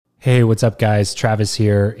Hey, what's up, guys? Travis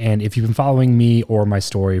here. And if you've been following me or my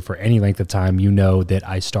story for any length of time, you know that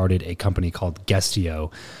I started a company called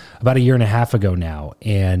Guestio about a year and a half ago now.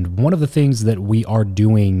 And one of the things that we are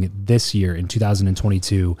doing this year in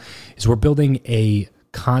 2022 is we're building a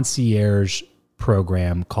concierge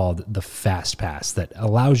program called the Fast Pass that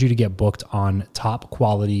allows you to get booked on top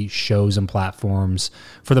quality shows and platforms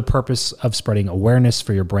for the purpose of spreading awareness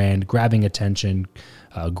for your brand, grabbing attention,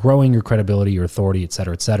 growing your credibility, your authority, et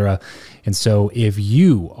cetera, et cetera. And so if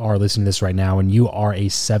you are listening to this right now and you are a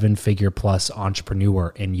 7-figure plus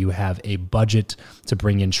entrepreneur and you have a budget to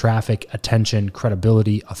bring in traffic, attention,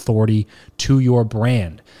 credibility, authority to your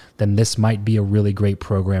brand, then this might be a really great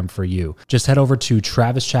program for you. Just head over to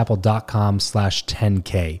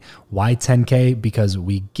travischappell.com/10K. Why 10K? Because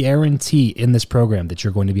we guarantee in this program that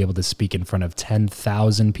you're going to be able to speak in front of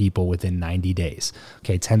 10,000 people within 90 days.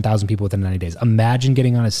 Okay, 10,000 people within 90 days. Imagine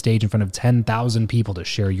getting on a stage in front of 10,000 people to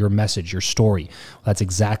share your message, your story. Well, that's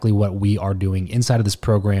exactly what we are doing inside of this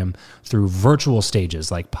program through virtual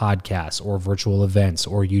stages like podcasts or virtual events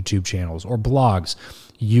or YouTube channels or blogs.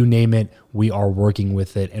 You name it, we are working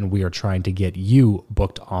with it, and we are trying to get you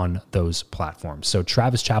booked on those platforms. So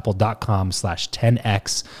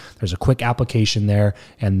travischappell.com/10X. There's a quick application there,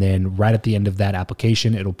 and then right at the end of that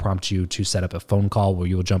application, it'll prompt you to set up a phone call where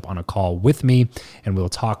you'll jump on a call with me, and we'll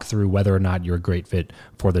talk through whether or not you're a great fit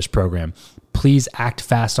for this program. Please act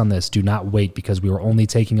fast on this. Do not wait, because we are only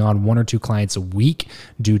taking on 1 or 2 clients a week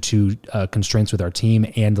due to constraints with our team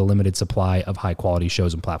and the limited supply of high quality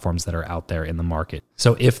shows and platforms that are out there in the market.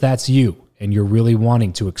 So if that's you and you're really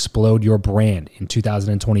wanting to explode your brand in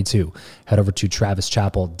 2022, head over to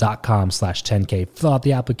travischappell.com/10K, fill out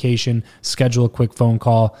the application, schedule a quick phone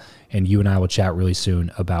call, and you and I will chat really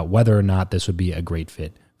soon about whether or not this would be a great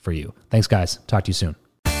fit for you. Thanks, guys. Talk to you soon.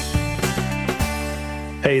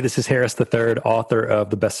 Hey, this is Harris III, author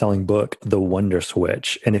of the best-selling book, The Wonder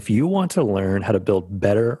Switch. And if you want to learn how to build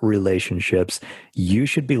better relationships, you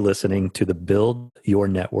should be listening to the Build Your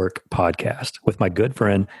Network podcast with my good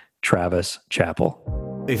friend, Travis Chappell.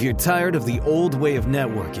 If you're tired of the old way of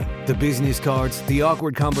networking, the business cards, the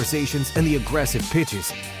awkward conversations, and the aggressive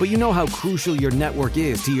pitches, but you know how crucial your network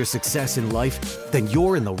is to your success in life, then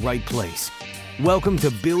you're in the right place. Welcome to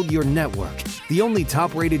Build Your Network, the only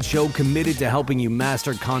top-rated show committed to helping you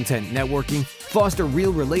master content networking, foster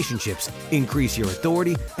real relationships, increase your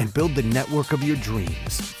authority, and build the network of your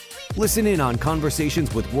dreams. Listen in on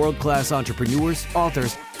conversations with world-class entrepreneurs,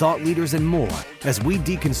 authors, thought leaders, and more as we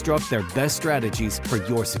deconstruct their best strategies for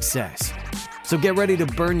your success. So get ready to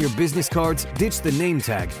burn your business cards, ditch the name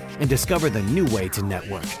tag, and discover the new way to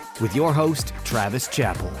network with your host, Travis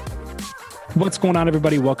Chappell. What's going on,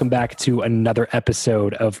 everybody? Welcome back to another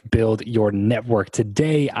episode of Build Your Network.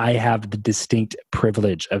 Today, I have the distinct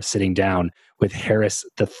privilege of sitting down with Harris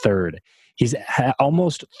III. He's had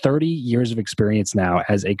almost 30 years of experience now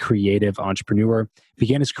as a creative entrepreneur.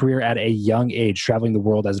 Began his career at a young age, traveling the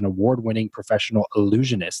world as an award-winning professional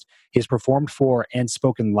illusionist. He's performed for and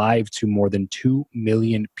spoken live to more than 2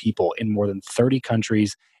 million people in more than 30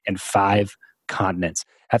 countries and 5 continents.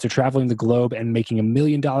 After traveling the globe and making $1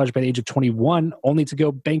 million by the age of 21, only to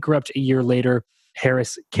go bankrupt a year later,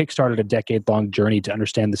 Harris kickstarted a decade-long journey to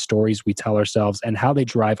understand the stories we tell ourselves and how they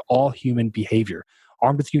drive all human behavior.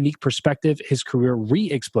 Armed with unique perspective, his career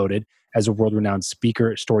re-exploded as a world-renowned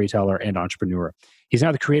speaker, storyteller, and entrepreneur. He's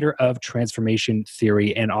now the creator of Transformation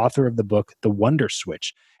Theory and author of the book, The Wonder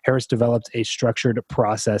Switch. Harris developed a structured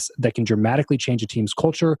process that can dramatically change a team's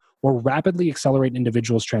culture or rapidly accelerate an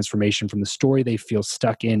individual's transformation from the story they feel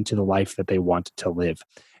stuck in to the life that they want to live.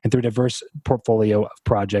 And through a diverse portfolio of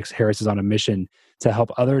projects, Harris is on a mission to help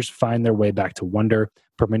others find their way back to wonder,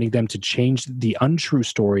 permitting them to change the untrue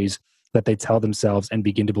stories that they tell themselves and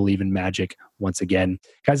begin to believe in magic once again.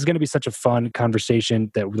 Guys, it's going to be such a fun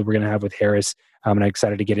conversation that we're going to have with Harris. And I'm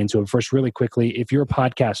excited to get into it. First, really quickly, if you're a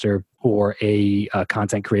podcaster or a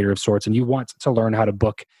content creator of sorts and you want to learn how to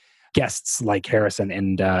book guests like Harrison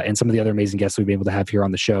and some of the other amazing guests we've been able to have here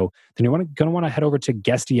on the show, then you're going to want to head over to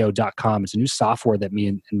Guestio.com. It's a new software that me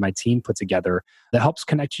and my team put together that helps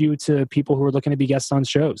connect you to people who are looking to be guests on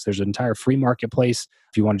shows. There's an entire free marketplace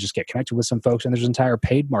if you want to just get connected with some folks, and there's an entire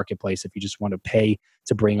paid marketplace if you just want to pay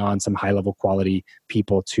to bring on some high-level quality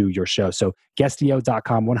people to your show. So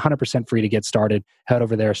Guestio.com, 100% free to get started. Head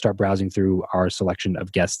over there, start browsing through our selection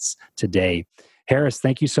of guests today. Harris,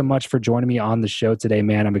 thank you so much for joining me on the show today,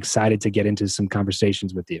 man. I'm excited to get into some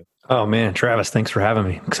conversations with you. Oh, man. Travis, thanks for having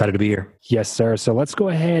me. Excited to be here. Yes, sir. So let's go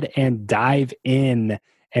ahead and dive in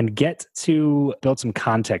and get to build some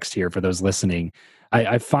context here for those listening.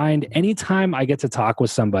 I find anytime I get to talk with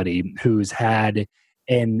somebody who's had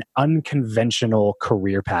an unconventional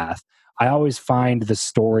career path. I always find the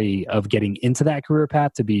story of getting into that career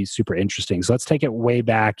path to be super interesting. So let's take it way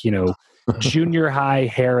back, junior high,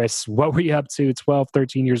 Harris. What were you up to? 12,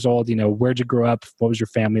 13 years old. Where'd you grow up? What was your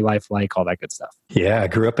family life like? All that good stuff. Yeah, I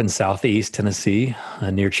grew up in Southeast Tennessee,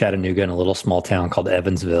 near Chattanooga, in a little small town called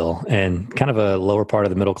Evansville, and kind of a lower part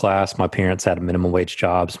of the middle class. My parents had minimum wage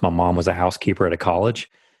jobs. My mom was a housekeeper at a college.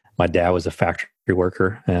 My dad was a factory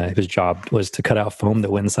worker. His job was to cut out foam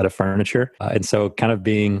that went inside of furniture. And so kind of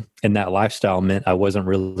being in that lifestyle meant I wasn't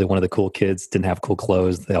really one of the cool kids, didn't have cool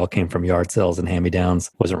clothes. They all came from yard sales and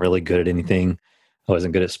hand-me-downs. Wasn't really good at anything. I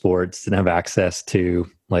wasn't good at sports, didn't have access to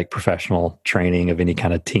like professional training of any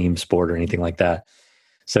kind of team sport or anything like that.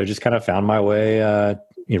 So just kind of found my way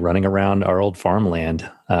running around our old farmland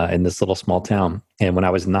in this little small town. And when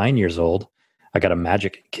I was 9 years old, I got a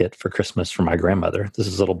magic kit for Christmas from my grandmother. This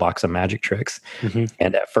is a little box of magic tricks. Mm-hmm.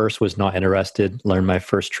 And at first was not interested, learned my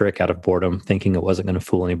first trick out of boredom, thinking it wasn't going to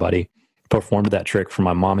fool anybody. Performed that trick for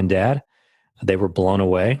my mom and dad. They were blown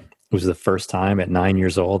away. It was the first time at 9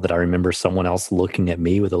 years old that I remember someone else looking at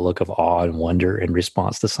me with a look of awe and wonder in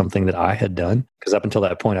response to something that I had done. Because up until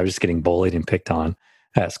that point, I was just getting bullied and picked on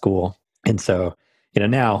at school. And so,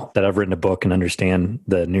 now that I've written a book and understand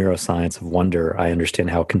the neuroscience of wonder, I understand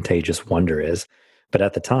how contagious wonder is. But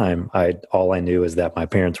at the time, all I knew is that my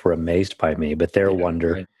parents were amazed by me, but their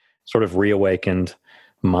wonder sort of reawakened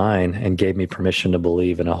mine and gave me permission to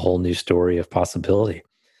believe in a whole new story of possibility.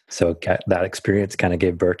 So that experience kind of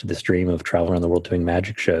gave birth to this dream of traveling around the world doing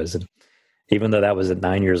magic shows. And even though that was at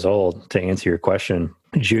 9 years old, to answer your question,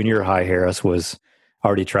 junior high Harris was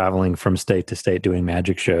already traveling from state to state doing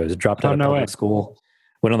magic shows. Dropped out of public school,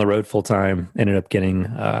 went on the road full time, ended up getting,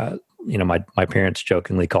 my parents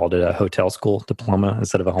jokingly called it a hotel school diploma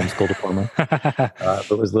instead of a homeschool diploma. But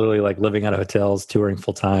it was literally like living out of hotels, touring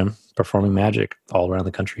full time, performing magic all around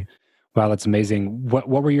the country. Wow, that's amazing. What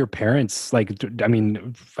were your parents like? I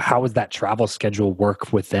mean, how was that travel schedule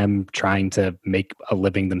work with them trying to make a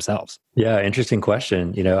living themselves? Yeah, interesting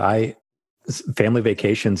question. Family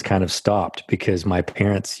vacations kind of stopped because my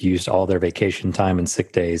parents used all their vacation time and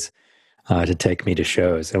sick days to take me to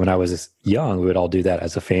shows. And when I was young, we would all do that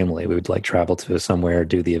as a family. We would travel to somewhere,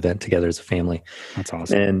 do the event together as a family. That's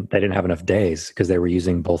awesome. And they didn't have enough days because they were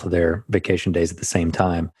using both of their vacation days at the same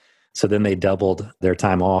time. So then they doubled their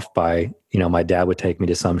time off by, my dad would take me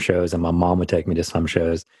to some shows and my mom would take me to some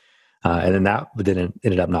shows. And then that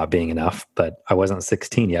ended up not being enough, but I wasn't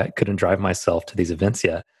 16 yet, couldn't drive myself to these events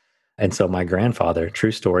yet. And so my grandfather,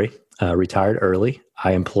 true story, retired early.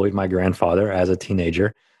 I employed my grandfather as a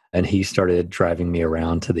teenager, and he started driving me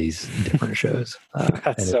around to these different shows.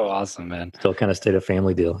 That's so awesome, man. Still kind of stayed a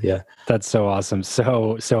family deal. Yeah. That's so awesome.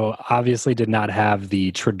 So obviously did not have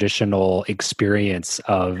the traditional experience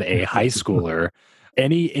of a high schooler.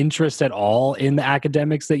 Any interest at all in the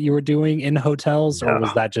academics that you were doing in hotels? Or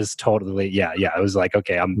was that just totally, it was like,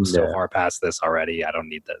 okay, I'm so far past this already. I don't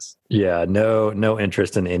need this. Yeah, no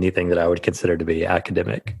interest in anything that I would consider to be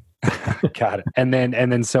academic. Got it. And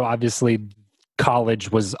then so obviously college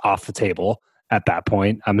was off the table at that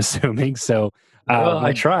point, I'm assuming. So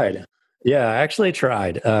I tried. Yeah, I actually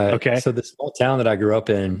tried. Okay. So the small town that I grew up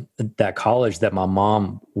in, that college that my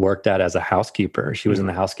mom worked at as a housekeeper, she was in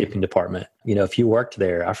the housekeeping department. If you worked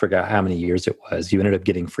there, I forgot how many years it was, you ended up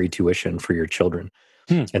getting free tuition for your children.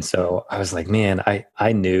 And so I was like, man,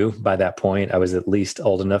 I knew by that point I was at least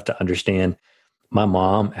old enough to understand my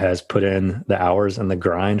mom has put in the hours and the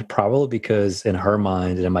grind, probably because in her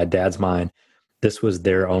mind and in my dad's mind, this was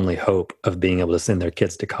their only hope of being able to send their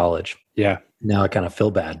kids to college. Yeah. Now I kind of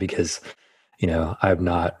feel bad because, I'm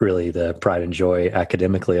not really the pride and joy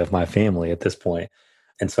academically of my family at this point.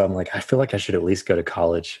 And so I'm like, I feel like I should at least go to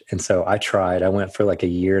college. And so I tried. I went for like a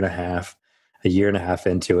year and a half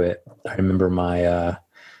into it. I remember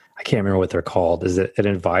I can't remember what they're called. Is it an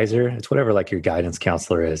advisor? It's whatever your guidance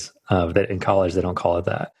counselor is. That in college, they don't call it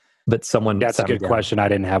that. But someone... That's a good question. I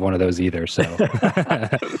didn't have one of those either. So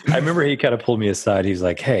I remember he kind of pulled me aside. He's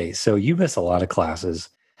like, hey, so you miss a lot of classes.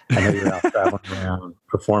 I know you're out traveling around,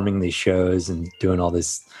 performing these shows and doing all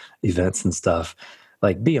these events and stuff.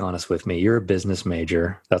 Be honest with me. You're a business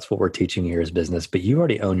major. That's what we're teaching here is business, but you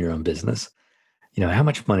already own your own business. How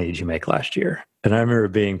much money did you make last year? And I remember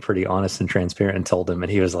being pretty honest and transparent and told him,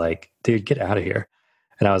 and he was like, dude, get out of here.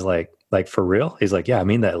 And I was like, for real? He's like, yeah, I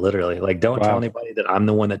mean that literally. Don't tell anybody that I'm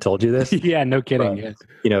the one that told you this. Yeah, no kidding.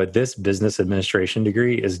 But, this business administration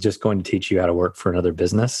degree is just going to teach you how to work for another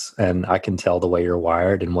business. And I can tell the way you're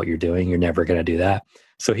wired and what you're doing, you're never going to do that.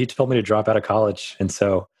 So he told me to drop out of college. And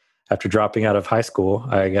so after dropping out of high school,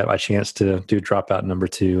 I got my chance to do dropout number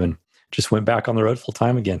 2 and just went back on the road full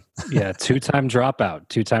time again. Yeah, two-time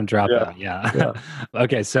dropout. Yeah.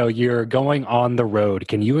 Okay, so you're going on the road.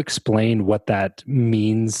 Can you explain what that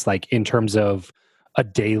means, like in terms of a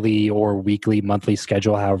daily or weekly, monthly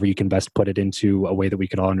schedule, however you can best put it into a way that we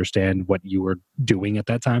can all understand what you were doing at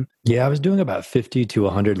that time? Yeah, I was doing about 50 to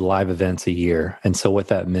 100 live events a year. And so what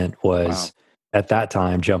that meant was at that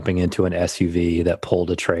time, jumping into an SUV that pulled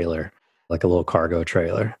a trailer, like a little cargo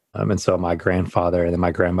trailer. And so my grandfather and then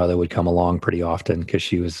my grandmother would come along pretty often because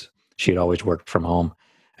she had always worked from home.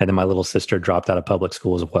 And then my little sister dropped out of public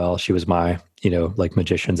school as well. She was my, like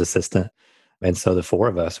magician's assistant. And so the four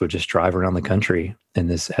of us would just drive around the country in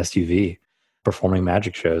this SUV performing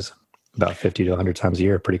magic shows about 50 to 100 times a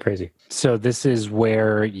year. Pretty crazy. So this is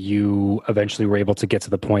where you eventually were able to get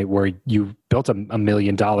to the point where you built a $1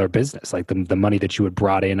 million business. Like the money that you had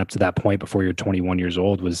brought in up to that point before you're 21 years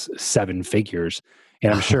old was 7 figures.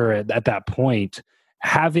 And I'm sure at that point,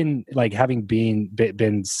 having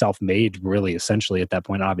been self-made really essentially at that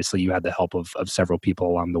point, obviously you had the help of several people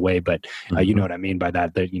along the way, but you know what I mean by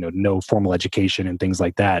that, no formal education and things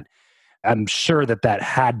like that. I'm sure that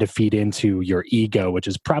had to feed into your ego, which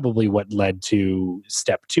is probably what led to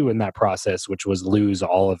step 2 in that process, which was lose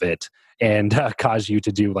all of it and cause you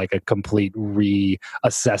to do like a complete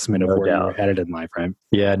reassessment of where you were headed in life, right?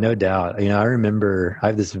 Yeah, no doubt. I remember, I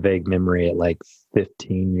have this vague memory at like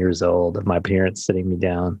 15 years old of my parents sitting me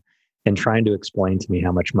down and trying to explain to me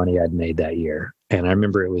how much money I'd made that year. And I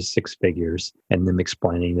remember it was 6 figures and them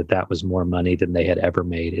explaining that was more money than they had ever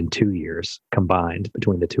made in 2 years combined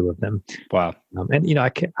between the two of them. Wow. And,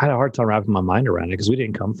 I had a hard time wrapping my mind around it because we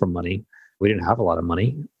didn't come from money. We didn't have a lot of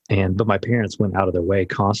money. But my parents went out of their way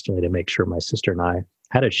constantly to make sure my sister and I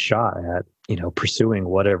had a shot at, pursuing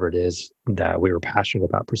whatever it is that we were passionate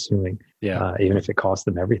about pursuing, even if it cost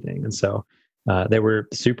them everything. And so they were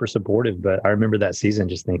super supportive, but I remember that season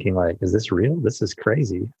just thinking like, is this real? This is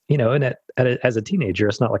crazy. And as a teenager,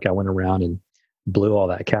 it's not like I went around and blew all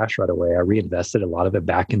that cash right away. I reinvested a lot of it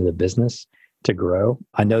back into the business to grow.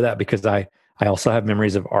 I know that because I also have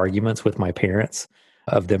memories of arguments with my parents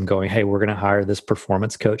of them going, hey, we're going to hire this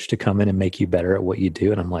performance coach to come in and make you better at what you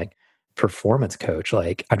do. And I'm like, performance coach?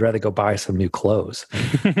 Like, I'd rather go buy some new clothes.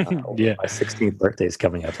 My 16th birthday is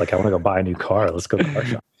coming up. Like, I want to go buy a new car. Let's go car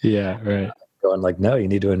shop. Yeah, right. Going like, no, you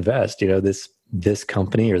need to invest. This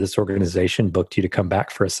company or this organization booked you to come back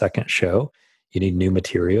for a second show. You need new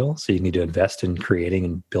material. So you need to invest in creating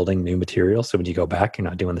and building new material. So when you go back, you're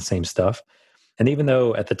not doing the same stuff. And even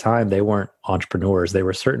though at the time they weren't entrepreneurs, they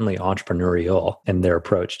were certainly entrepreneurial in their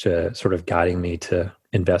approach to sort of guiding me to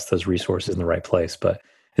invest those resources in the right place. But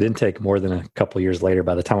it didn't take more than a couple of years later.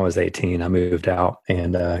 By the time I was 18, I moved out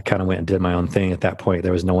and kind of went and did my own thing. At that point,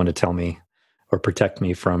 there was no one to tell me or protect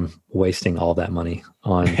me from wasting all that money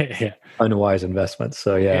on unwise investments.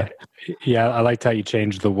 So yeah. I liked how you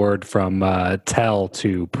changed the word from tell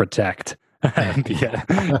to protect.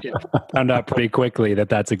 Found out pretty quickly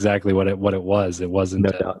that's exactly what it was. It wasn't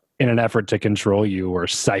in an effort to control you or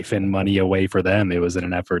siphon money away for them. It was in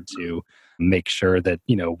an effort to make sure that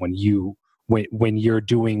when you're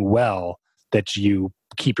doing well, that you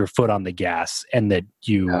keep your foot on the gas and that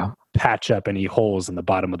you patch up any holes in the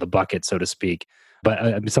bottom of the bucket, so to speak.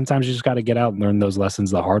 But sometimes you just got to get out and learn those lessons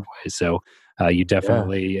the hard way. So you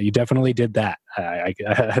definitely did that. I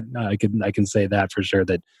can say that for sure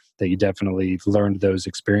that you definitely learned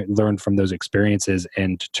from those experiences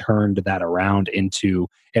and turned that around and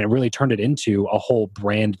it really turned it into a whole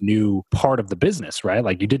brand new part of the business, right?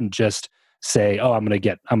 Like you didn't just say, oh, I'm going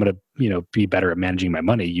to be better at managing my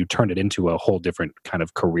money. You turned it into a whole different kind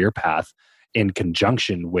of career path in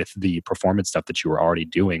conjunction with the performance stuff that you were already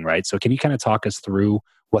doing, right? So can you kind of talk us through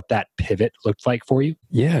what that pivot looked like for you?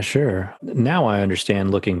 Yeah, sure. Now I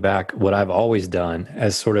understand, looking back, what I've always done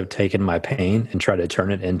as sort of taken my pain and try to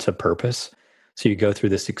turn it into purpose. So you go through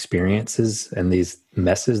these experiences and these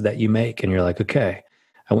messes that you make, and you're like, okay,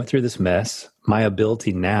 I went through this mess. My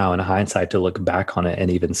ability now in hindsight to look back on it and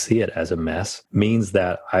even see it as a mess means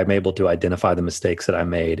that I'm able to identify the mistakes that I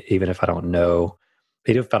made, even if I don't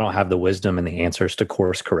have the wisdom and the answers to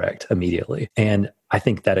course correct immediately. And I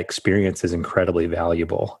think that experience is incredibly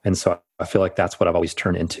valuable. And so I feel like that's what I've always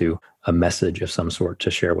turned into a message of some sort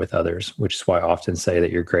to share with others, which is why I often say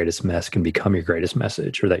that your greatest mess can become your greatest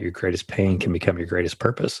message, or that your greatest pain can become your greatest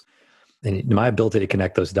purpose. And my ability to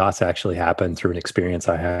connect those dots actually happened through an experience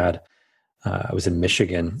I had. I was in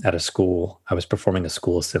Michigan at a school. I was performing a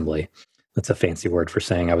school assembly. That's a fancy word for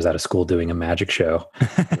saying I was at a school doing a magic show.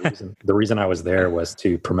 The reason I was there was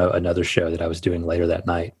to promote another show that I was doing later that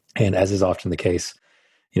night. And as is often the case,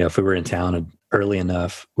 if we were in town early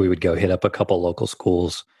enough, we would go hit up a couple local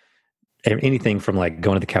schools, anything from like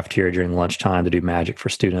going to the cafeteria during lunchtime to do magic for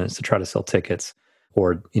students, to try to sell tickets.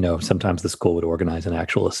 Or, sometimes the school would organize an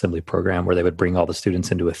actual assembly program where they would bring all the students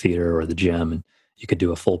into a theater or the gym and you could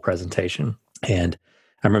do a full presentation. And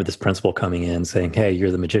I remember this principal coming in saying, "Hey,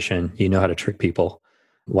 you're the magician. You know how to trick people.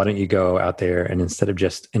 Why don't you go out there and instead of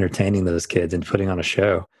just entertaining those kids and putting on a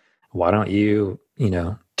show, why don't you,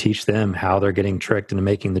 teach them how they're getting tricked into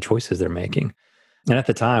making the choices they're making?" And at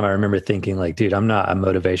the time, I remember thinking like, dude, I'm not a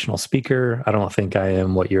motivational speaker. I don't think I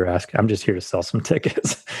am what you're asking. I'm just here to sell some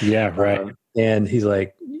tickets. Yeah, right. And he's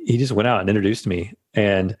like, he just went out and introduced me.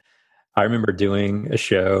 And I remember doing a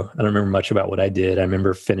show. I don't remember much about what I did. I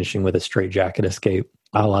remember finishing with a straitjacket escape,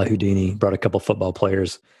 a la Houdini. Brought a couple football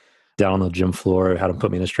players down on the gym floor, had them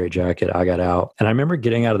put me in a straitjacket. I got out. And I remember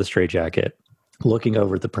getting out of the straitjacket, looking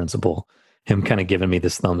over at the principal, him kind of giving me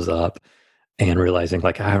this thumbs up, and realizing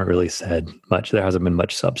like I haven't really said much. There hasn't been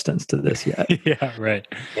much substance to this yet. Yeah, right.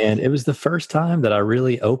 And it was the first time that I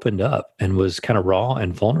really opened up and was kind of raw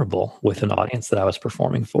and vulnerable with an audience that I was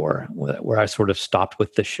performing for, where I sort of stopped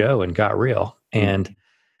with the show and got real. And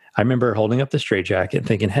I remember holding up the straitjacket and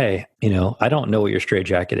thinking, hey, I don't know what your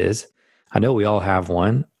straitjacket is. I know we all have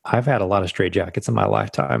one. I've had a lot of straitjackets in my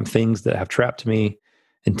lifetime, things that have trapped me,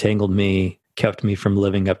 entangled me, kept me from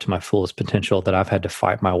living up to my fullest potential that I've had to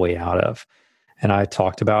fight my way out of. And I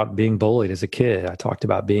talked about being bullied as a kid. I talked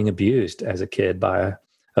about being abused as a kid by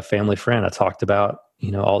a family friend. I talked about,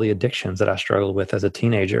 all the addictions that I struggled with as a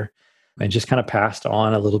teenager, and just kind of passed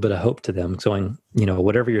on a little bit of hope to them, going,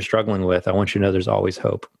 whatever you're struggling with, I want you to know there's always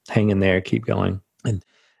hope. Hang in there, keep going. And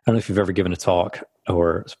I don't know if you've ever given a talk,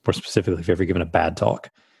 or more specifically, if you've ever given a bad talk.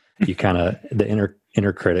 You kind of, the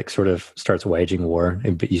inner critic sort of starts waging war,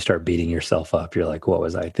 and you start beating yourself up. You're like, what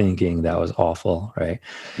was I thinking? That was awful, right?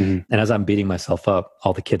 Mm-hmm. And as I'm beating myself up,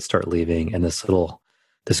 all the kids start leaving, and this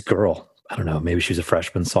girl, I don't know, maybe she's a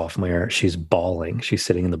freshman, sophomore, she's bawling. She's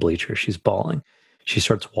sitting in the bleachers, she's bawling. She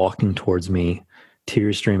starts walking towards me,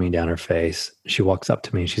 tears streaming down her face. She walks up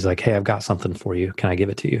to me and she's like, "Hey, I've got something for you. Can I give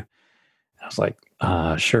it to you?" And I was like,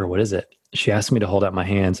 sure, what is it? She asked me to hold out my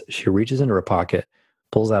hands. She reaches into her pocket,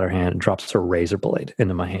 pulls out her hand, drops her razor blade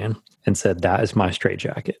into my hand, and said, "That is my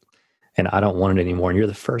straitjacket, and I don't want it anymore. And you're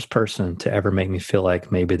the first person to ever make me feel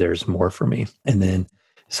like maybe there's more for me." And then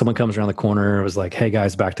someone comes around the corner and was like, "Hey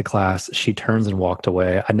guys, back to class." She turns and walked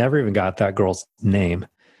away. I never even got that girl's name,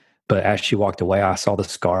 but as she walked away, I saw the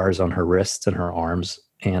scars on her wrists and her arms,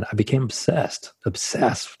 and I became obsessed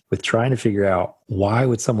with trying to figure out, why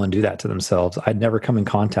would someone do that to themselves? I'd never come in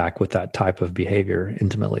contact with that type of behavior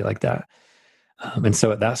intimately like that. And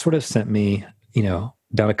so that sort of sent me,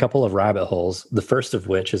 down a couple of rabbit holes. The first of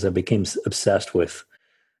which is I became obsessed with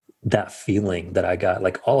that feeling that I got.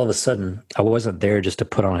 Like all of a sudden, I wasn't there just to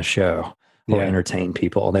put on a show or entertain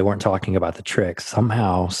people. They weren't talking about the tricks.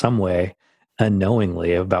 Somehow, some way,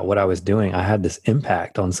 unknowingly about what I was doing, I had this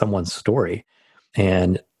impact on someone's story.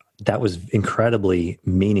 And that was incredibly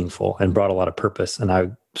meaningful and brought a lot of purpose. And I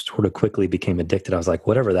sort of quickly became addicted. I was like,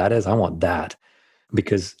 whatever that is, I want that.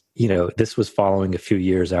 Because, this was following a few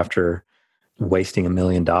years after wasting $1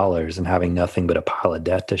 million and having nothing but a pile of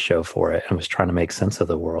debt to show for it, and was trying to make sense of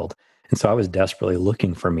the world. And so I was desperately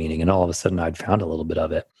looking for meaning, and all of a sudden I'd found a little bit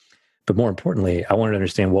of it. But more importantly, I wanted to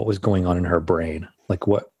understand what was going on in her brain. Like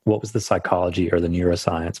what was the psychology or the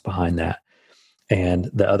neuroscience behind that?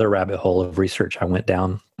 And the other rabbit hole of research I went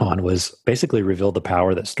down on was basically revealed the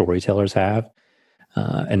power that storytellers have,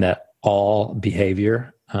 and that all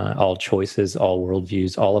behavior, all choices, all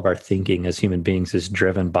worldviews, all of our thinking as human beings is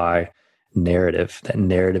driven by narrative. That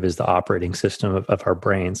narrative is the operating system of our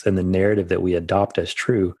brains, and the narrative that we adopt as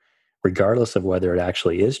true, regardless of whether it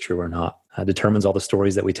actually is true or not, determines all the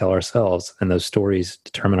stories that we tell ourselves. And those stories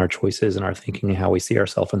determine our choices and our thinking and how we see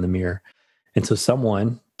ourselves in the mirror. And so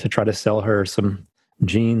someone, to try to sell her some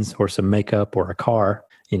jeans or some makeup or a car,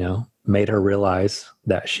 made her realize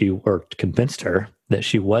that or convinced her that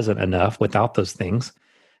she wasn't enough without those things.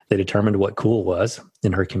 They determined what cool was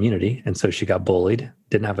in her community. And so she got bullied,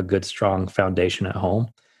 didn't have a good, strong foundation at home.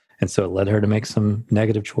 And so it led her to make some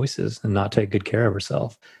negative choices and not take good care of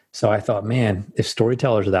herself. So I thought, man, if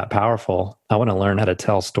storytellers are that powerful, I want to learn how to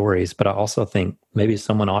tell stories. But I also think maybe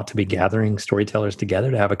someone ought to be gathering storytellers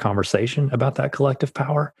together to have a conversation about that collective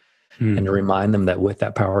power and to remind them that with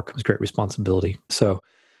that power comes great responsibility. So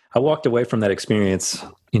I walked away from that experience,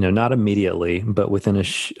 not immediately, but within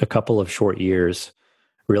a couple of short years,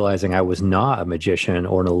 realizing I was not a magician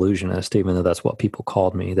or an illusionist, even though that's what people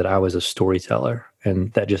called me, that I was a storyteller,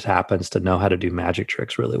 and that just happens to know how to do magic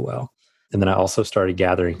tricks really well. And then I also started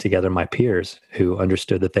gathering together my peers who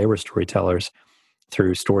understood that they were storytellers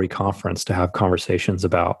through Story Conference to have conversations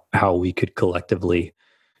about how we could collectively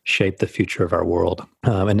shape the future of our world.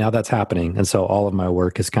 And now that's happening. And so all of my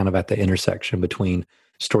work is kind of at the intersection between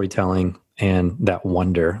storytelling and that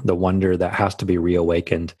wonder, the wonder that has to be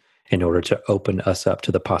reawakened in order to open us up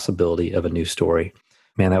to the possibility of a new story.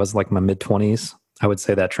 Man, that was like my mid-20s. I would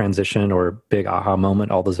say that transition or big aha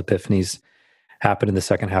moment, all those epiphanies happened in the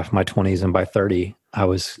second half of my 20s. And by 30, I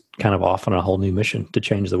was kind of off on a whole new mission to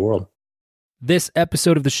change the world. This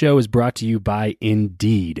episode of the show is brought to you by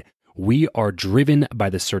Indeed. We are driven by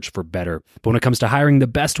the search for better. But when it comes to hiring, the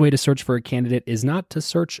best way to search for a candidate is not to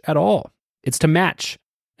search at all. It's to match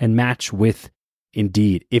and match with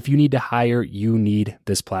Indeed. If you need to hire, you need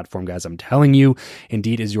this platform, guys. I'm telling you,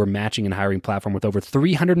 Indeed is your matching and hiring platform with over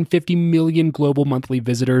 350 million global monthly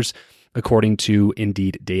visitors, according to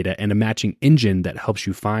Indeed data, and a matching engine that helps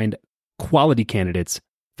you find quality candidates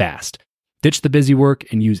fast. Ditch the busy work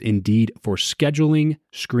and use Indeed for scheduling,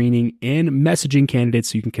 screening, and messaging candidates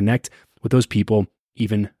so you can connect with those people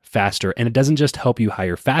even faster. And it doesn't just help you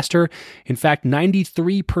hire faster. In fact,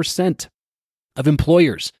 93% of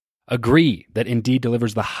employers agree that Indeed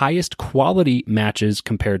delivers the highest quality matches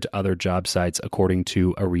compared to other job sites, according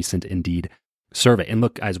to a recent Indeed survey. And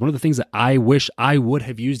look, guys, one of the things that I wish I would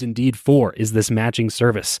have used Indeed for is this matching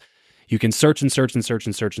service. You can search and search and search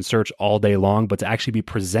and search and search all day long, but to actually be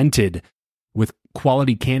presented with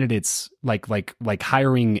quality candidates, like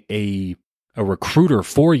hiring a recruiter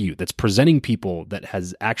for you that's presenting people that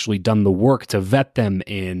has actually done the work to vet them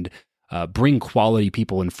and bring quality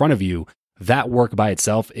people in front of you, that work by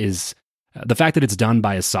itself is the fact that it's done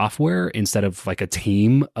by a software instead of like a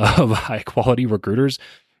team of high quality recruiters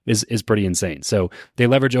is pretty insane. So they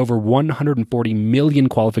leverage over 140 million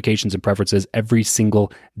qualifications and preferences every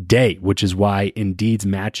single day, which is why Indeed's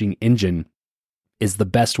matching engine is the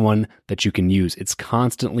best one that you can use. It's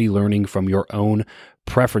constantly learning from your own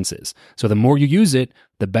preferences. So the more you use it,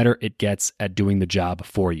 the better it gets at doing the job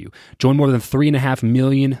for you. Join more than 3.5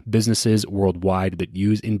 million businesses worldwide that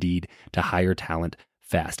use Indeed to hire talent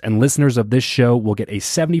fast. And listeners of this show will get a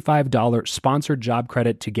 $75 sponsored job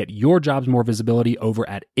credit to get your jobs more visibility over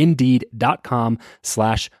at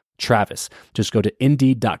Indeed.com/Travis. Just go to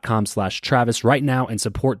Indeed.com/Travis right now and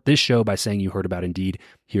support this show by saying you heard about Indeed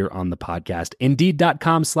here on the podcast.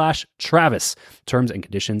 Indeed.com/Travis. Terms and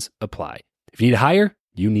conditions apply. If you need to hire,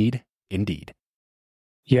 you need Indeed.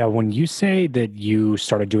 Yeah, when you say that you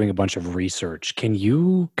started doing a bunch of research, can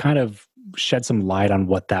you kind of shed some light on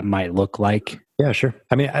what that might look like? Yeah, sure.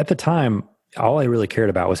 I mean, at the time, all I really cared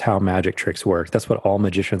about was how magic tricks work. That's what all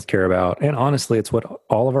magicians care about. And honestly, it's what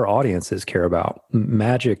all of our audiences care about.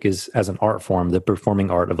 Magic is, as an art form, the performing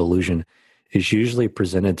art of illusion is usually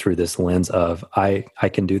presented through this lens of, I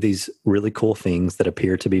can do these really cool things that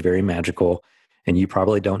appear to be very magical, and you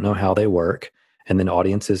probably don't know how they work. And then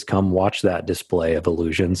audiences come watch that display of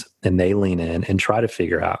illusions, and they lean in and try to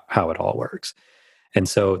figure out how it all works. And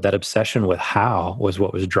so that obsession with how was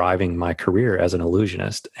what was driving my career as an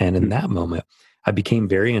illusionist. And in that moment, I became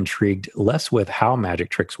very intrigued, less with how magic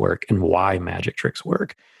tricks work and why magic tricks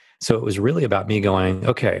work. So it was really about me going,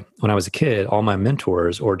 okay, when I was a kid, all my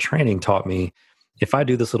mentors or training taught me, if I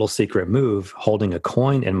do this little secret move, holding a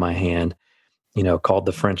coin in my hand, called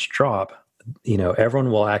the French drop,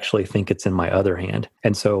 everyone will actually think it's in my other hand.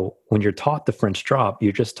 And so when you're taught the French drop,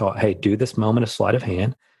 you're just taught, hey, do this moment of sleight of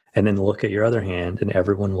hand, and then look at your other hand, and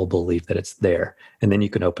everyone will believe that it's there. And then you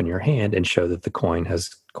can open your hand and show that the coin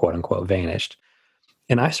has, quote unquote, vanished.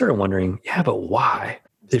 And I started wondering, yeah, but why?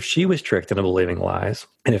 If she was tricked into believing lies,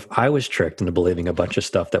 and if I was tricked into believing a bunch of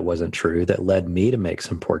stuff that wasn't true, that led me to make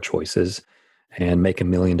some poor choices and make $1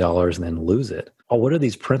 million and then lose it, well, what are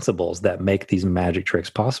these principles that make these magic tricks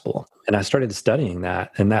possible? And I started studying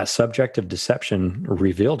that, and that subject of deception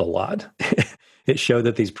revealed a lot. It showed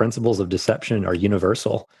that these principles of deception are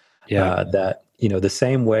universal. Yeah. That, the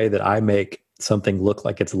same way that I make something look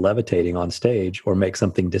like it's levitating on stage or make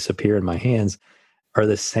something disappear in my hands are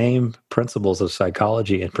the same principles of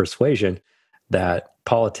psychology and persuasion that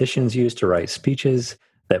politicians use to write speeches,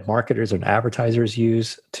 that marketers and advertisers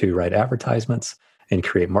use to write advertisements and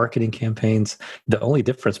create marketing campaigns. The only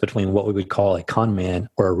difference between what we would call a con man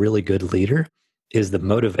or a really good leader is the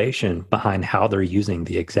motivation behind how they're using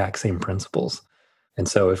the exact same principles. And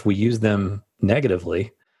so if we use them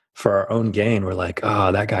negatively for our own gain, we're like,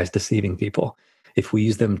 oh, that guy's deceiving people. If we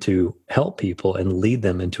use them to help people and lead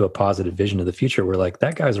them into a positive vision of the future, we're like,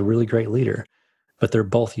 that guy's a really great leader. But they're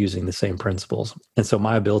both using the same principles. And so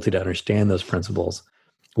my ability to understand those principles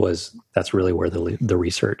that's really where the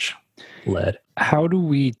research led. How do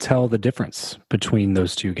we tell the difference between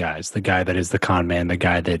those two guys? The guy that is the con man, the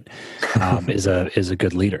guy that is a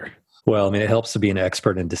good leader? Well, I mean, it helps to be an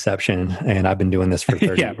expert in deception, and I've been doing this for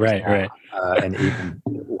 30 years. Right. And even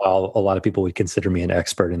while a lot of people would consider me an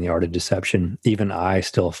expert in the art of deception, even I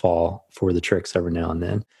still fall for the tricks every now and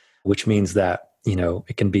then, which means that,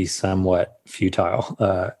 it can be somewhat futile,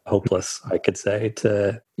 hopeless, I could say,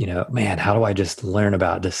 to, man, how do I just learn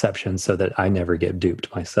about deception so that I never get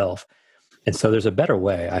duped myself? And so there's a better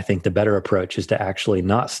way. I think the better approach is to actually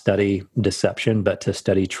not study deception, but to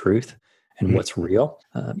study truth and what's real.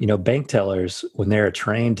 Bank tellers, when they're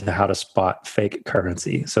trained to how to spot fake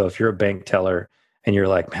currency. So if you're a bank teller and you're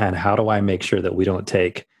like, man, how do I make sure that we don't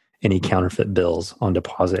take any counterfeit bills on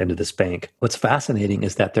deposit into this bank? What's fascinating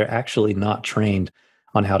is that they're actually not trained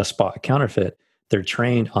on how to spot a counterfeit. They're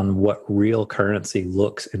trained on what real currency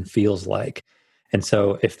looks and feels like. And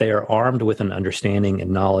so if they are armed with an understanding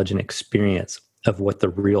and knowledge and experience of what the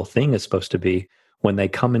real thing is supposed to be, when they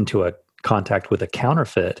come into a contact with a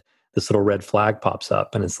counterfeit, this little red flag pops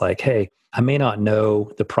up and it's like, hey, I may not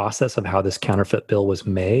know the process of how this counterfeit bill was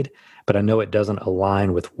made, but I know it doesn't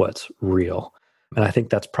align with what's real. And I think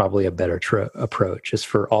that's probably a better approach, is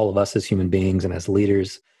for all of us as human beings and as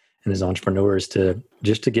leaders and as entrepreneurs to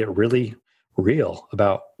get really real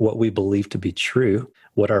about what we believe to be true,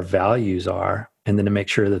 what our values are, and then to make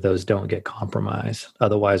sure that those don't get compromised.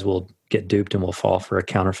 Otherwise, we'll get duped and we'll fall for a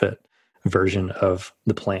counterfeit version of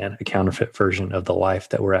the plan, a counterfeit version of the life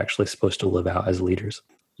that we're actually supposed to live out as leaders.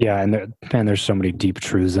 Yeah, and there's so many deep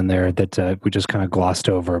truths in there that we just kind of glossed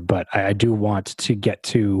over. But I do want to get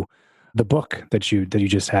to the book that you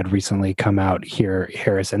just had recently come out here,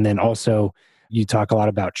 Harris, and then also you talk a lot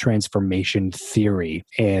about transformation theory.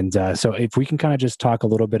 And so if we can kind of just talk a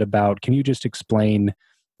little bit about, can you just explain,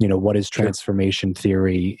 what is transformation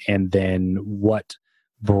theory, and then what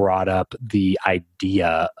brought up the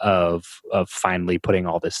idea of finally putting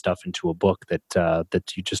all this stuff into a book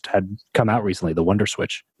that you just had come out recently, The Wonder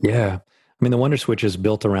Switch? Yeah. I mean, The Wonder Switch is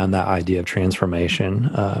built around that idea of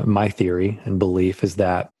transformation. My theory and belief is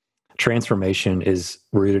that transformation is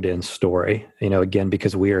rooted in story, again,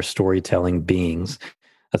 because we are storytelling beings.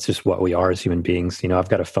 That's just what we are as human beings. I've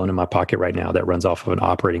got a phone in my pocket right now that runs off of an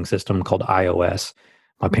operating system called iOS.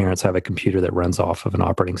 My parents have a computer that runs off of an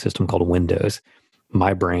operating system called Windows.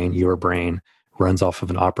 My brain, your brain, runs off of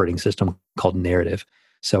an operating system called narrative.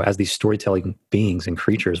 So as these storytelling beings and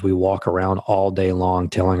creatures, we walk around all day long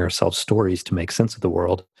telling ourselves stories to make sense of the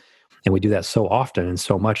world. And we do that so often and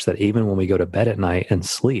so much that even when we go to bed at night and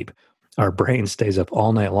sleep, our brain stays up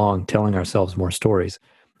all night long telling ourselves more stories.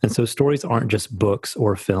 And so stories aren't just books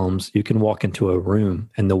or films. You can walk into a room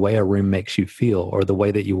and the way a room makes you feel, or the way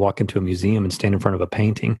that you walk into a museum and stand in front of a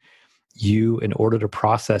painting, you, in order to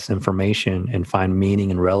process information and find meaning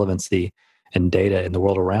and relevancy and data in the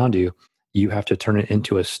world around you, you have to turn it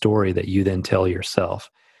into a story that you then tell yourself.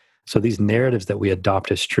 So these narratives that we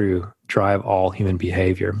adopt as true drive all human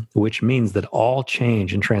behavior, which means that all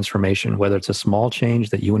change and transformation, whether it's a small change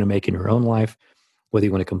that you want to make in your own life, whether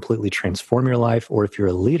you want to completely transform your life, or if you're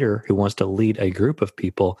a leader who wants to lead a group of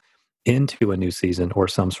people into a new season or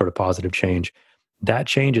some sort of positive change, that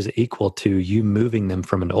change is equal to you moving them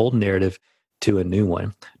from an old narrative to a new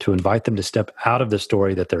one, to invite them to step out of the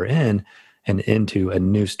story that they're in and into a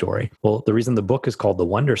new story. Well, the reason the book is called The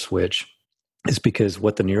Wonder Switch is because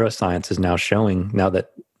what the neuroscience is now showing, now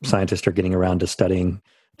that scientists are getting around to studying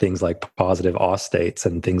things like positive awe states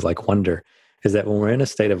and things like wonder, is that when we're in a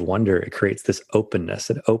state of wonder, it creates this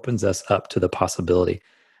openness. It opens us up to the possibility.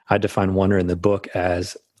 I define wonder in the book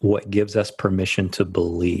as what gives us permission to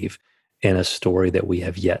believe in a story that we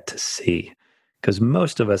have yet to see. Because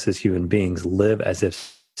most of us as human beings live as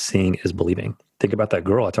if seeing is believing. Think about that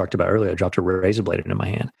girl I talked about earlier. I dropped a razor blade into my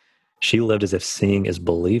hand. She lived as if seeing is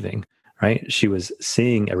believing, right? She was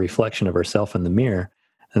seeing a reflection of herself in the mirror,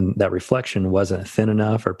 and that reflection wasn't thin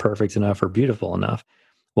enough or perfect enough or beautiful enough.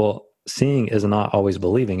 Well, seeing is not always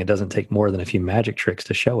believing. It doesn't take more than a few magic tricks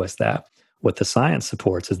to show us that. What the science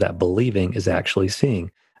supports is that believing is actually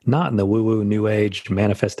seeing, not in the woo-woo new age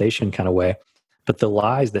manifestation kind of way, but the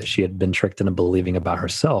lies that she had been tricked into believing about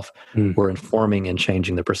herself were informing and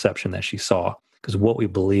changing the perception that she saw, because what we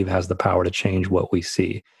believe has the power to change what we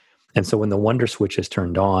see. And so when the wonder switch is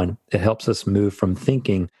turned on, it helps us move from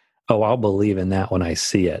thinking, oh, I'll believe in that when I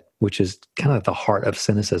see it, which is kind of at the heart of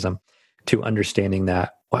cynicism, to understanding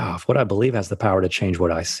that, wow, if what I believe has the power to change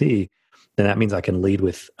what I see, then that means I can lead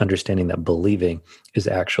with understanding that believing is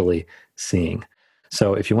actually seeing.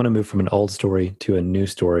 So if you want to move from an old story to a new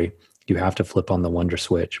story, you have to flip on the wonder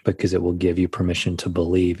switch, because it will give you permission to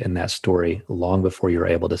believe in that story long before you're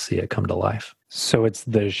able to see it come to life. So it's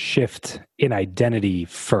the shift in identity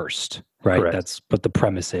first, right? Correct. That's what the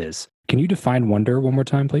premise is. Can you define wonder one more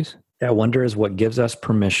time, please? Yeah, wonder is what gives us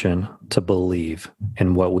permission to believe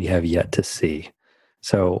in what we have yet to see.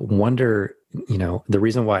 So wonder the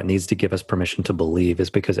reason why it needs to give us permission to believe is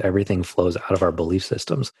because everything flows out of our belief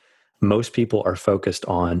systems. Most people are focused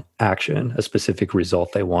on action, a specific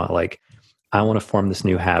result they want. Like, I want to form this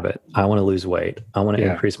new habit. I want to lose weight. I want to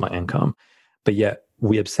increase my income. But yet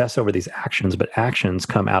we obsess over these actions, but actions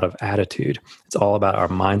come out of attitude. It's all about our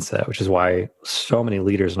mindset, which is why so many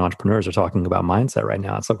leaders and entrepreneurs are talking about mindset right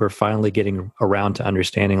now. It's like we're finally getting around to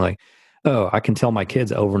understanding, like, oh, I can tell my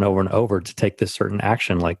kids over and over and over to take this certain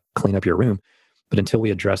action, like clean up your room. But until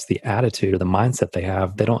we address the attitude or the mindset they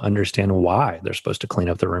have, they don't understand why they're supposed to clean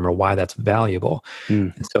up the room or why that's valuable.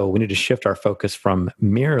 And so we need to shift our focus from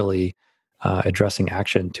merely addressing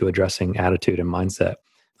action to addressing attitude and mindset.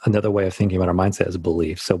 Another way of thinking about our mindset is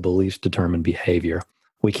belief. So beliefs determine behavior.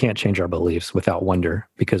 We can't change our beliefs without wonder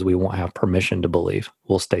because we won't have permission to believe.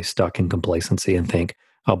 We'll stay stuck in complacency and think,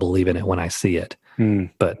 I'll believe in it when I see it.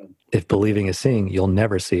 But if believing is seeing, you'll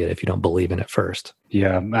never see it if you don't believe in it first.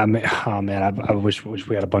 Yeah. I wish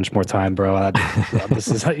we had a bunch more time, bro. I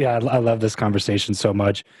love this conversation so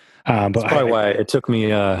much. But that's probably why it took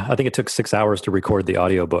me, I think it took 6 hours to record the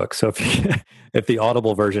audiobook. So if the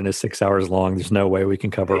Audible version is 6 hours long, there's no way we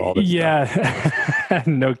can cover all this stuff.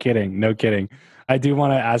 No kidding. I do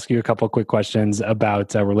want to ask you a couple of quick questions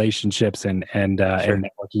about relationships and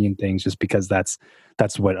networking and things, just because that's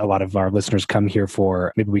what a lot of our listeners come here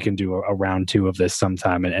for. Maybe we can do a round 2 of this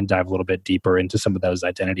sometime and dive a little bit deeper into some of those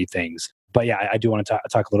identity things. But yeah, I do want to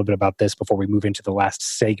talk a little bit about this before we move into the last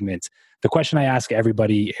segment. The question I ask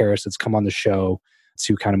everybody, Harris, that's come on the show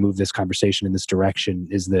to kind of move this conversation in this direction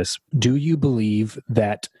is this: do you believe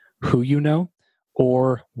that who you know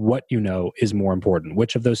or what you know is more important?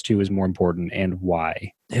 Which of those two is more important and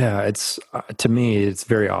why? Yeah, it's to me, it's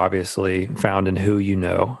very obviously found in who you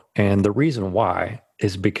know. And the reason why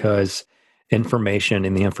is because information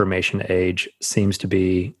in the information age seems to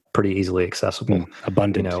be pretty easily accessible.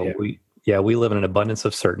 Abundant. We live in an abundance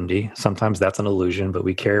of certainty. Sometimes that's an illusion, but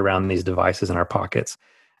we carry around these devices in our pockets.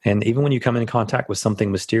 And even when you come in contact with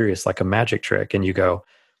something mysterious like a magic trick and you go,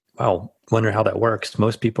 well, wonder how that works.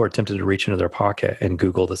 Most people are tempted to reach into their pocket and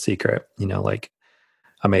Google the secret. Like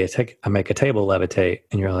I make a table levitate,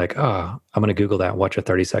 and you're like, oh, I'm going to Google that, watch a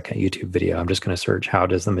 30-second YouTube video. I'm just going to search, how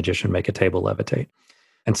does the magician make a table levitate?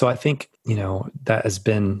 And so I think, that has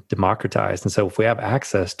been democratized. And so if we have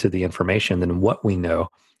access to the information, then what we know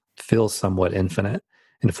feels somewhat infinite.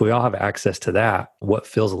 And if we all have access to that, what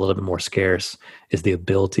feels a little bit more scarce is the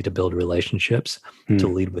ability to build relationships, to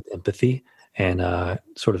lead with empathy, and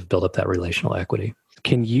sort of build up that relational equity.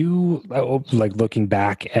 Can you, like looking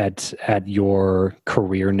back at your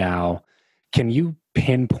career now, can you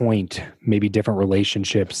pinpoint maybe different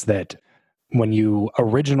relationships that when you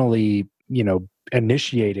originally,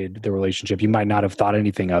 initiated the relationship, you might not have thought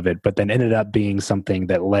anything of it, but then ended up being something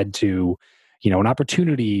that led to, an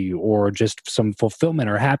opportunity or just some fulfillment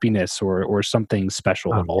or happiness or something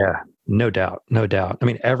special? Yeah, no doubt. I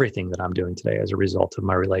mean, everything that I'm doing today is a result of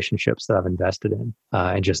my relationships that I've invested in,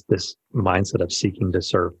 and just this mindset of seeking to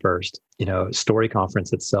serve first. Story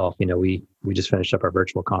Conference itself, we just finished up our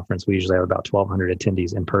virtual conference. We usually have about 1,200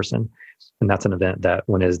 attendees in person. And that's an event that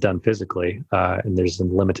when it is done physically, and there's a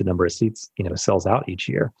limited number of seats, sells out each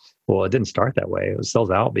year. Well, it didn't start that way. It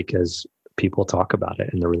sells out because people talk about it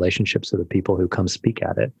and the relationships of the people who come speak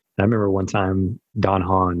at it. And I remember one time, Don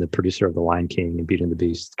Hahn, the producer of The Lion King and Beauty and the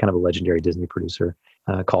Beast, kind of a legendary Disney producer,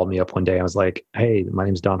 called me up one day. I was like, hey, my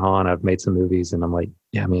name's Don Hahn. I've made some movies. And I'm like,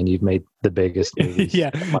 yeah, man, you've made the biggest movies. Yeah,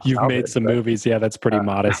 you've made some movies. Yeah, that's pretty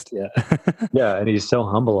modest. Yeah. Yeah. And he's so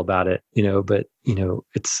humble about it, but,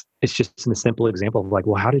 it's just a simple example of like,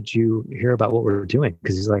 well, how did you hear about what we're doing?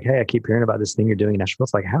 Because he's like, hey, I keep hearing about this thing you're doing in Nashville.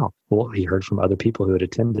 It's like, how? Well, he heard from other people who had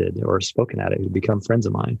attended or spoken at it, who become friends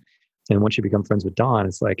of mine. And once you become friends with Don,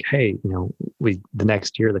 it's like, hey, the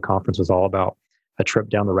next year, the conference was all about a trip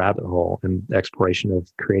down the rabbit hole and the exploration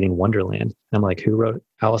of creating Wonderland. And I'm like, who wrote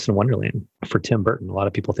Alice in Wonderland? For Tim Burton. A lot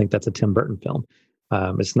of people think that's a Tim Burton film.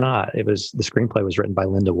 It's not. The screenplay was written by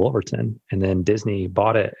Linda Wolverton, and then Disney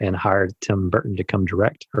bought it and hired Tim Burton to come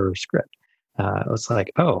direct her script. It's like,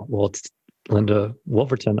 oh, well, it's Linda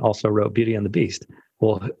Wolverton also wrote Beauty and the Beast.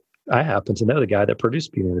 Well, I happen to know the guy that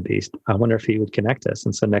produced Beauty and the Beast. I wonder if he would connect us.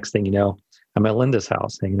 And so next thing you know, I'm at Linda's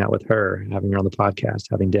house, hanging out with her, having her on the podcast,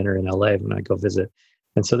 having dinner in LA when I go visit.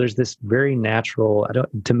 And so there's this very natural,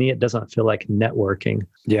 to me, it doesn't feel like networking.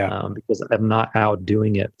 Yeah. Because I'm not out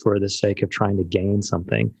doing it for the sake of trying to gain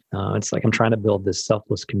something. It's like I'm trying to build this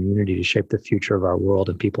selfless community to shape the future of our world,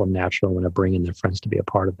 and people naturally want to bring in their friends to be a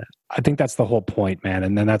part of that. I think that's the whole point, man.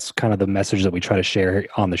 And then that's kind of the message that we try to share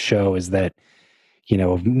on the show is that,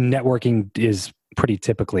 networking is pretty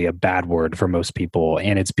typically a bad word for most people.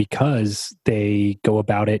 And it's because they go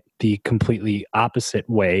about it the completely opposite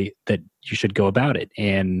way that you should go about it.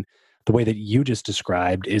 And the way that you just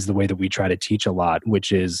described is the way that we try to teach a lot,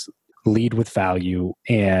 which is lead with value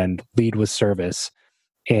and lead with service.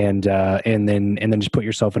 And then just put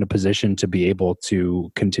yourself in a position to be able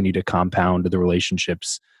to continue to compound the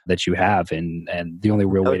relationships that you have. And the only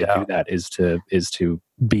real way to do that is to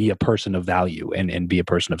be a person of value and be a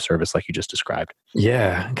person of service like you just described.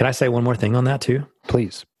 Yeah. Can I say one more thing on that too?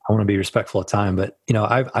 Please. I want to be respectful of time, but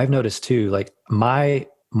I've noticed too, like my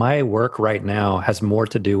work right now has more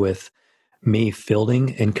to do with me fielding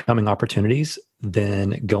incoming opportunities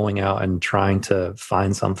than going out and trying to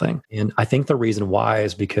find something. And I think the reason why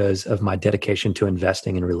is because of my dedication to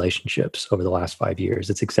investing in relationships over the last 5 years.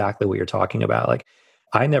 It's exactly what you're talking about. Like,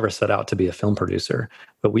 I never set out to be a film producer,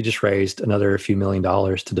 but we just raised another few $1 million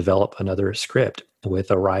to develop another script with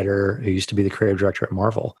a writer who used to be the creative director at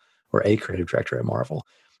Marvel, or a creative director at Marvel.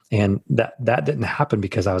 And that didn't happen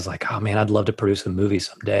because I was like, oh man, I'd love to produce a movie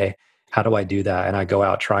someday. How do I do that? And I go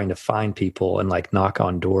out trying to find people and like knock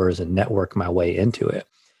on doors and network my way into it.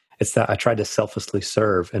 It's that I tried to selflessly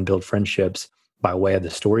serve and build friendships by way of the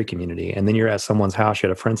story community. And then you're at someone's house,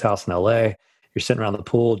 you're at a friend's house in LA, you're sitting around the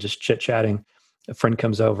pool, just chit-chatting. A friend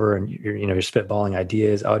comes over and you're spitballing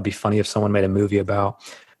ideas. Oh, it'd be funny if someone made a movie about.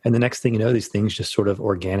 And the next thing you know, these things just sort of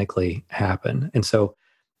organically happen. And so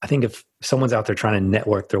I think if someone's out there trying to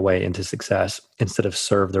network their way into success instead of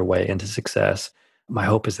serve their way into success, my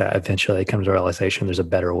hope is that eventually they come to a realization there's a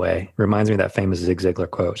better way. It reminds me of that famous Zig Ziglar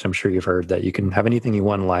quote. So I'm sure you've heard that you can have anything you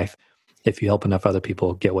want in life if you help enough other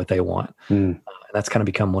people get what they want. And that's kind of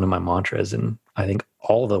become one of my mantras. And I think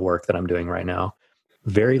all the work that I'm doing right now,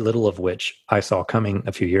 very little of which I saw coming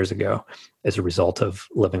a few years ago, as a result of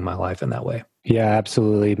living my life in that way. Yeah,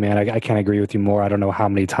 absolutely, man. I can't agree with you more. I don't know how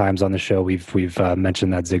many times on the show we've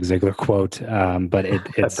mentioned that Zig Ziglar quote, but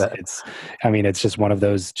it's just one of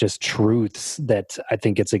those just truths that I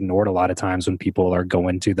think gets ignored a lot of times when people are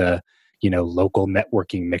going to the local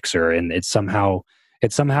networking mixer, and they somehow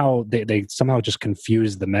just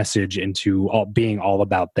confuse the message into being all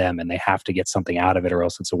about them, and they have to get something out of it, or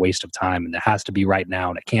else it's a waste of time, and it has to be right now,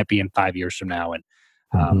 and it can't be in 5 years from now. And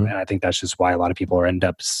I think that's just why a lot of people end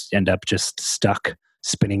up just stuck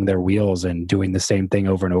spinning their wheels and doing the same thing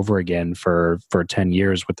over and over again for 10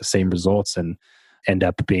 years with the same results, and end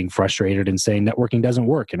up being frustrated and saying networking doesn't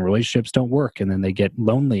work and relationships don't work. And then they get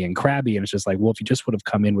lonely and crabby. And it's just like, well, if you just would have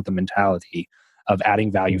come in with the mentality of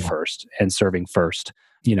adding value first and serving first,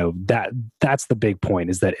 that's the big point,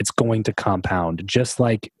 is that it's going to compound just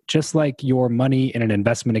like your money in an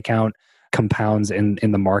investment account compounds in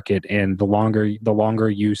the market. And the longer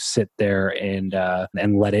you sit there and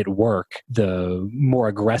let it work, the more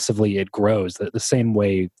aggressively it grows. The same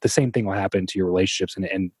thing will happen to your relationships,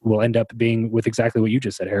 and will end up being with exactly what you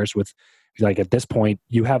just said, Harris, with like, at this point,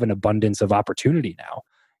 you have an abundance of opportunity now.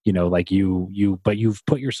 But you've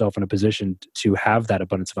put yourself in a position to have that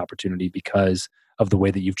abundance of opportunity because of the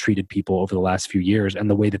way that you've treated people over the last few years, and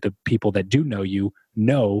the way that the people that do know you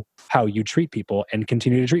know how you treat people and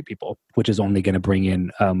continue to treat people, which is only going to bring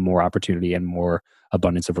in more opportunity and more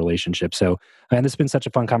abundance of relationships. So, man, this has been such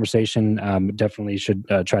a fun conversation. Definitely should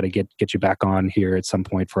try to get you back on here at some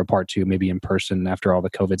point for a part 2, maybe in person after all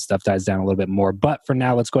the COVID stuff dies down a little bit more. But for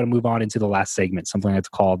now, let's go to move on into the last segment, something I like to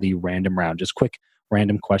call the random round. Just quick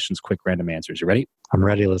random questions, quick random answers. You ready? I'm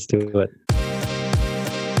ready. Let's do it.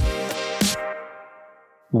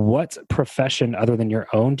 What profession other than your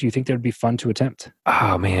own do you think that would be fun to attempt?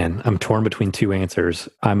 Oh man, I'm torn between 2 answers.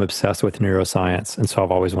 I'm obsessed with neuroscience. And so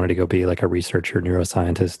I've always wanted to go be like a researcher,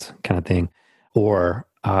 neuroscientist kind of thing. Or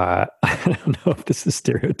I don't know if this is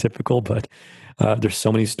stereotypical, but there's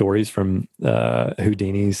so many stories from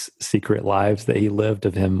Houdini's secret lives that he lived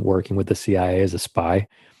of him working with the CIA as a spy.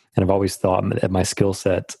 And I've always thought that my skill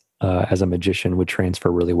set as a magician would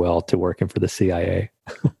transfer really well to working for the CIA.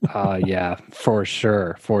 Yeah, for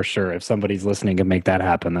sure. If somebody's listening and make that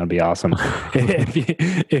happen, that'd be awesome.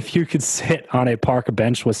 If you could sit on a park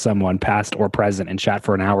bench with someone, past or present, and chat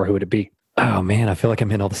for an hour, who would it be? Oh man, I feel like I'm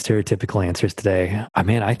hitting all the stereotypical answers today.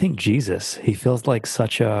 I think Jesus. He feels like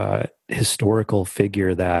such a historical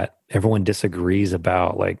figure that everyone disagrees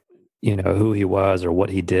about, like, who he was or what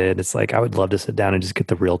he did. It's like, I would love to sit down and just get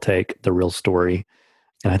the real take, the real story.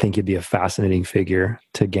 And I think he'd be a fascinating figure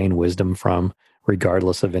to gain wisdom from,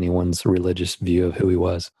 regardless of anyone's religious view of who he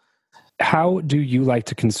was. How do you like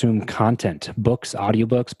to consume content? Books,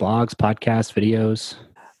 audiobooks, blogs, podcasts, videos?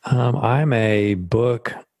 I'm a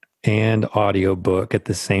book and audiobook at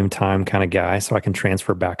the same time kind of guy, so I can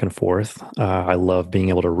transfer back and forth. I love being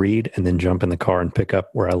able to read and then jump in the car and pick up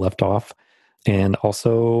where I left off. And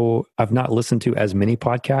also, I've not listened to as many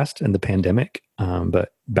podcasts in the pandemic, but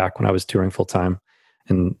back when I was touring full time,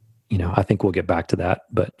 and I think we'll get back to that.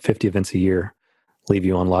 But 50 events a year leave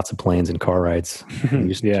you on lots of planes and car rides. You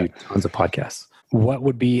used to do tons of podcasts. What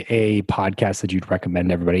would be a podcast that you'd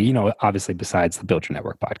recommend everybody? Obviously besides the Build Your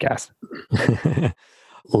Network podcast.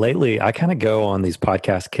 Lately, I kind of go on these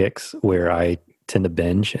podcast kicks where I tend to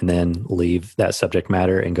binge and then leave that subject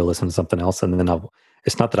matter and go listen to something else. And then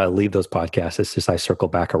it's not that I leave those podcasts, it's just I circle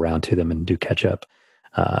back around to them and do catch up,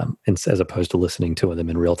 as opposed to listening to them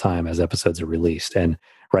in real time as episodes are released. And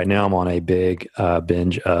right now I'm on a big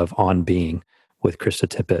binge of On Being with Krista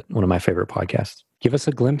Tippett, one of my favorite podcasts. Give us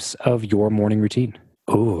a glimpse of your morning routine.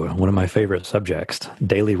 Oh, one of my favorite subjects.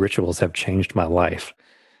 Daily rituals have changed my life.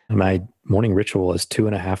 My morning ritual is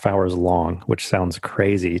 2.5 hours long, which sounds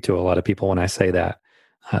crazy to a lot of people when I say that.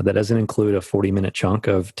 That doesn't include a 40-minute chunk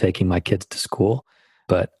of taking my kids to school,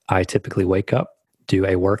 but I typically wake up, do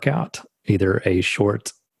a workout, either a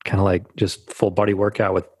short, kind of like just full body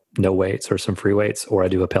workout with no weights or some free weights, or I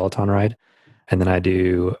do a Peloton ride. And then I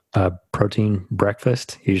do a protein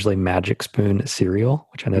breakfast, usually Magic Spoon cereal,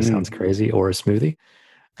 which I know sounds crazy, or a smoothie.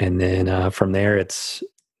 And then from there, it's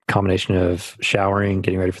a combination of showering,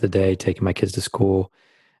 getting ready for the day, taking my kids to school.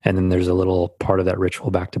 And then there's a little part of that ritual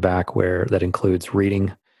back to back where that includes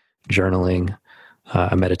reading, journaling,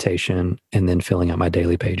 a meditation, and then filling out my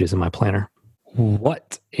daily pages in my planner.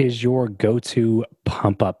 What is your go-to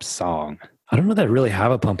pump-up song? I don't know that I really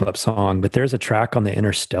have a pump-up song, but there's a track on the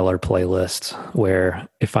Interstellar playlist where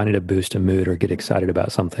if I need to boost a mood or get excited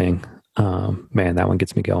about something, man, that one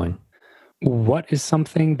gets me going. What is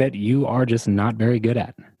something that you are just not very good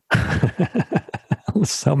at? I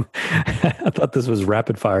thought this was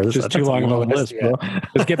rapid fire. This is too long of a list, bro.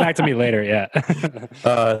 Just get back to me later. Yeah.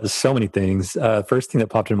 So many things. First thing that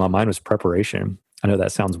popped into my mind was preparation. I know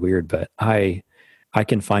that sounds weird, but I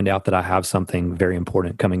can find out that I have something very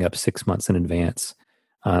important coming up 6 months in advance.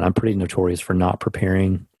 I'm pretty notorious for not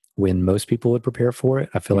preparing when most people would prepare for it.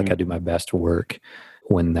 I feel like I do my best work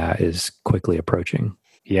when that is quickly approaching.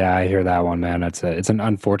 Yeah, I hear that one, man. It's an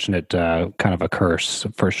unfortunate kind of a curse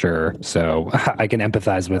for sure. So I can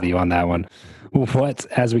empathize with you on that one. What,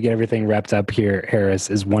 as we get everything wrapped up here,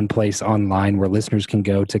 Harris, is one place online where listeners can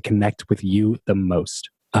go to connect with you the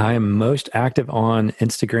most? I am most active on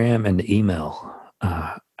Instagram and email.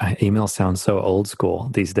 Email sounds so old school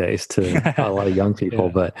these days to a lot of young people,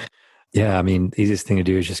 but yeah, I mean, the easiest thing to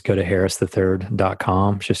do is just go to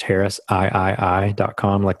harristhe3rd.com. It's just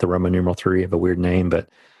harrisiii.com, like the Roman numeral 3 of a weird name, but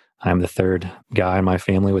I'm the third guy in my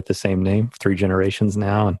family with the same name, 3 generations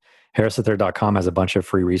now. And harristhe3rd.com has a bunch of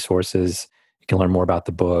free resources. You can learn more about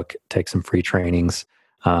the book, take some free trainings.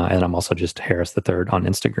 And I'm also just Harris the Third on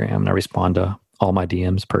Instagram, and I respond to all my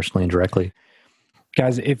DMs personally and directly.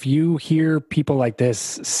 Guys, if you hear people like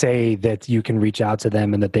this say that you can reach out to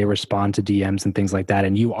them and that they respond to DMs and things like that,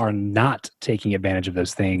 and you are not taking advantage of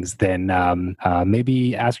those things, then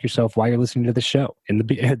maybe ask yourself why you're listening to the show in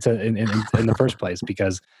the first place,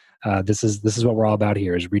 because this is what we're all about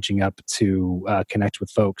here, is reaching up to connect with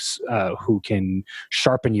folks who can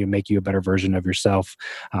sharpen you, make you a better version of yourself.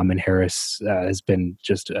 And Harris has been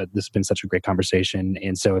this has been such a great conversation.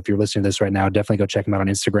 And so if you're listening to this right now, definitely go check him out on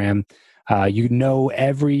Instagram.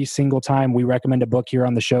 Every single time we recommend a book here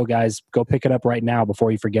on the show, guys, go pick it up right now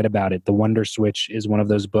before you forget about it. The Wonder Switch is one of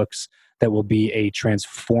those books that will be a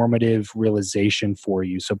transformative realization for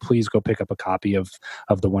you. So please go pick up a copy of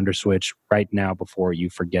The Wonder Switch right now before you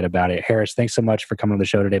forget about it. Harris, thanks so much for coming on the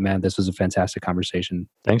show today, man. This was a fantastic conversation.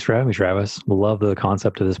 Thanks for having me, Travis. Love the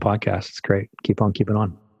concept of this podcast. It's great. Keep on keeping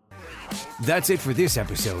on. That's it for this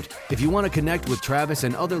episode. If you want to connect with Travis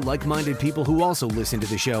and other like-minded people who also listen to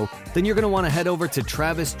the show, then you're going to want to head over to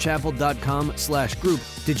travischappell.com/group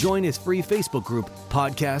to join his free Facebook group,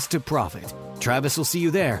 Podcast to Profit. Travis will see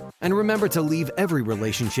you there. And remember to leave every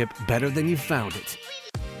relationship better than you found it.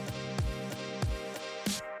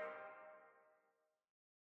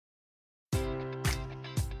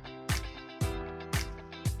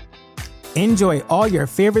 Enjoy all your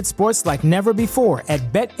favorite sports like never before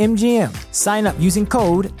at BetMGM. Sign up using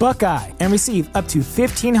code Buckeye and receive up to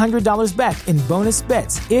 $1,500 back in bonus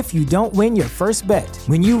bets if you don't win your first bet.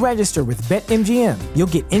 When you register with BetMGM, you'll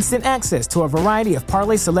get instant access to a variety of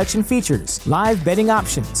parlay selection features, live betting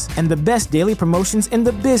options, and the best daily promotions in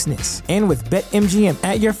the business. And with BetMGM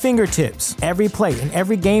at your fingertips, every play and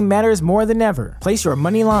every game matters more than ever. Place your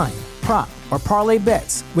money line, prop, or parlay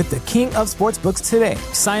bets with the king of sportsbooks today.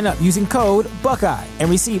 Sign up using code Buckeye and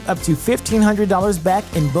receive up to $1,500 back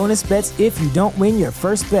in bonus bets if you don't win your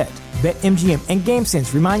first bet. BetMGM and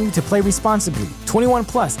GameSense remind you to play responsibly. 21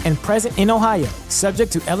 plus and present in Ohio,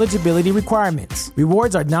 subject to eligibility requirements.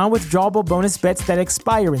 Rewards are non-withdrawable bonus bets that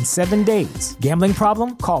expire in 7 days. Gambling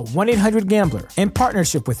problem? Call 1-800-GAMBLER. In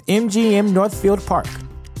partnership with MGM Northfield Park.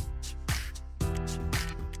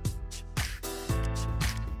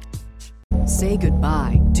 Say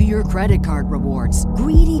goodbye to your credit card rewards.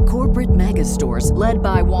 Greedy corporate mega stores, led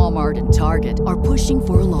by Walmart and Target, are pushing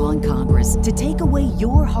for a law in Congress to take away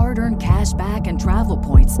your hard-earned cash back and travel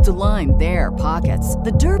points to line their pockets.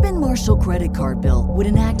 The Durbin-Marshall credit card bill would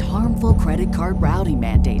enact harmful credit card routing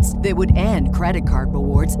mandates that would end credit card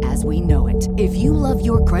rewards as we know it. If you love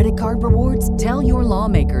your credit card rewards, tell your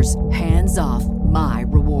lawmakers, hands off my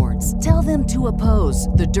rewards. Tell them to oppose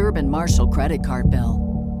the Durbin-Marshall credit card bill.